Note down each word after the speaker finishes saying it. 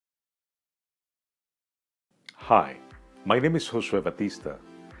Hi, my name is Josue Batista.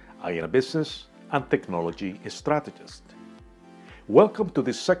 I am a business and technology strategist. Welcome to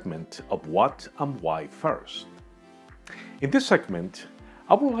this segment of What and Why First. In this segment,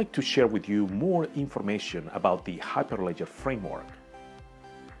 I would like to share with you more information about the Hyperledger framework.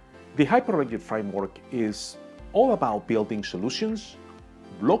 The Hyperledger framework is all about building solutions,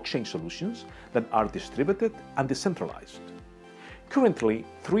 blockchain solutions that are distributed and decentralized. Currently,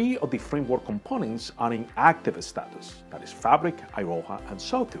 3 of the framework components are in active status, that is Fabric, Iroha, and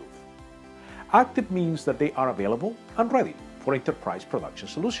Sawtooth. Active means that they are available and ready for enterprise production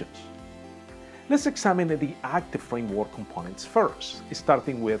solutions. Let's examine the active framework components first,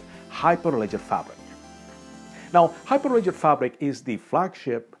 starting with Hyperledger Fabric. Now, Hyperledger Fabric is the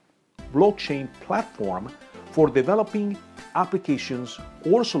flagship blockchain platform for developing applications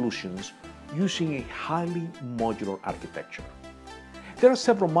or solutions using a highly modular architecture. There are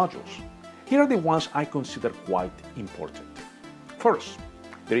several modules. Here are the ones I consider quite important. First,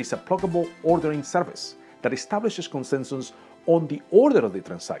 there is a pluggable ordering service that establishes consensus on the order of the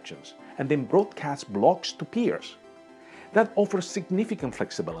transactions and then broadcasts blocks to peers. That offers significant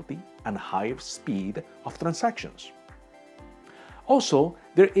flexibility and higher speed of transactions. Also,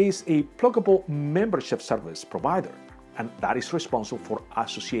 there is a pluggable membership service provider, and that is responsible for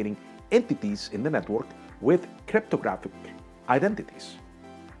associating entities in the network with cryptographic identities.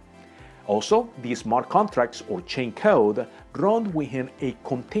 Also, the smart contracts or chain code run within a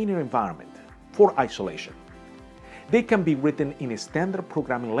container environment for isolation. They can be written in standard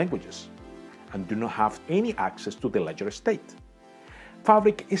programming languages and do not have any access to the ledger state.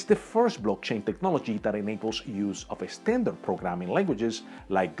 Fabric is the first blockchain technology that enables use of standard programming languages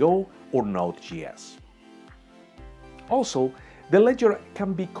like Go or Node.js. Also, the ledger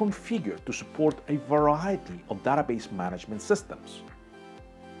can be configured to support a variety of database management systems.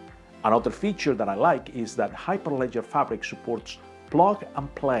 Another feature that I like is that Hyperledger Fabric supports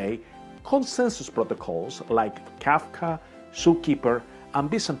plug-and-play consensus protocols like Kafka, Zookeeper, and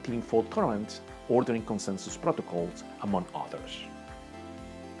Byzantine fault-tolerant ordering consensus protocols, among others.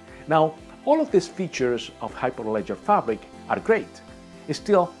 Now, all of these features of Hyperledger Fabric are great.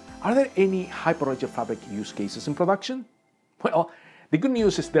 Still, are there any Hyperledger Fabric use cases in production? Well, the good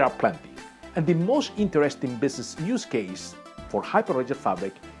news is there are plenty, and the most interesting business use case for Hyperledger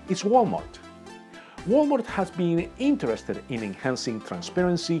Fabric is Walmart. Walmart has been interested in enhancing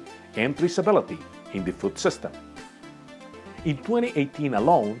transparency and traceability in the food system. In 2018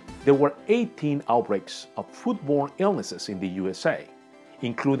 alone, there were 18 outbreaks of foodborne illnesses in the USA,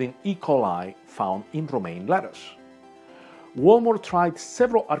 including E. coli found in romaine lettuce. Walmart tried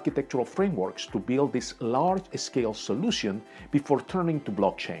several architectural frameworks to build this large-scale solution before turning to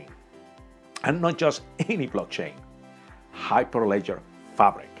blockchain. And not just any blockchain, Hyperledger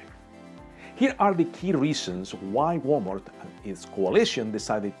Fabric. Here are the key reasons why Walmart and its coalition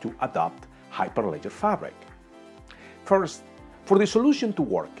decided to adopt Hyperledger Fabric. First, for the solution to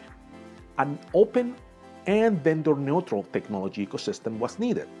work, an open and vendor-neutral technology ecosystem was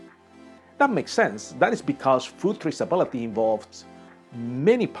needed. That makes sense. That is because food traceability involves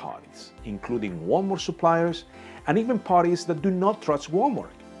many parties, including Walmart suppliers and even parties that do not trust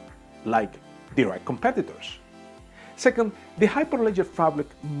Walmart, like direct competitors. Second, the Hyperledger Fabric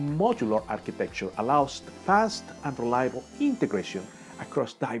modular architecture allows fast and reliable integration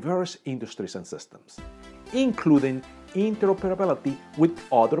across diverse industries and systems, including interoperability with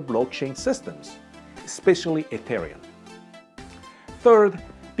other blockchain systems, especially Ethereum. Third,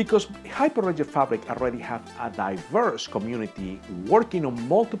 because Hyperledger Fabric already has a diverse community working on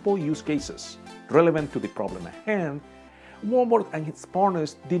multiple use cases relevant to the problem at hand, Walmart and its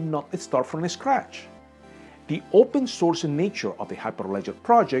partners did not start from scratch. The open source nature of the Hyperledger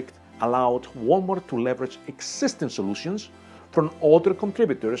project allowed Walmart to leverage existing solutions from other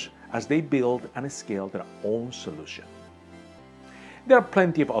contributors as they build and scale their own solution. There are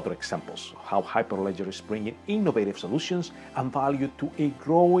plenty of other examples of how Hyperledger is bringing innovative solutions and value to a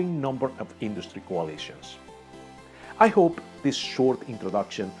growing number of industry coalitions. I hope this short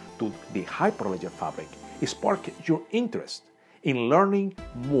introduction to the Hyperledger Fabric sparked your interest in learning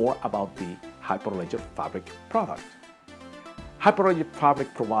more about the Hyperledger Fabric product. Hyperledger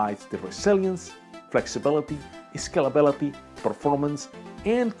Fabric provides the resilience, flexibility, scalability, performance,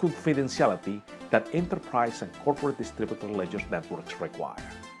 and confidentiality that enterprise and corporate distributed ledger networks require.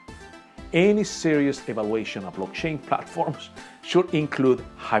 Any serious evaluation of blockchain platforms should include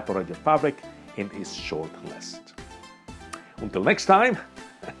Hyperledger Fabric in its short list. Until next time,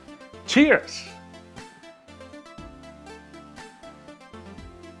 cheers!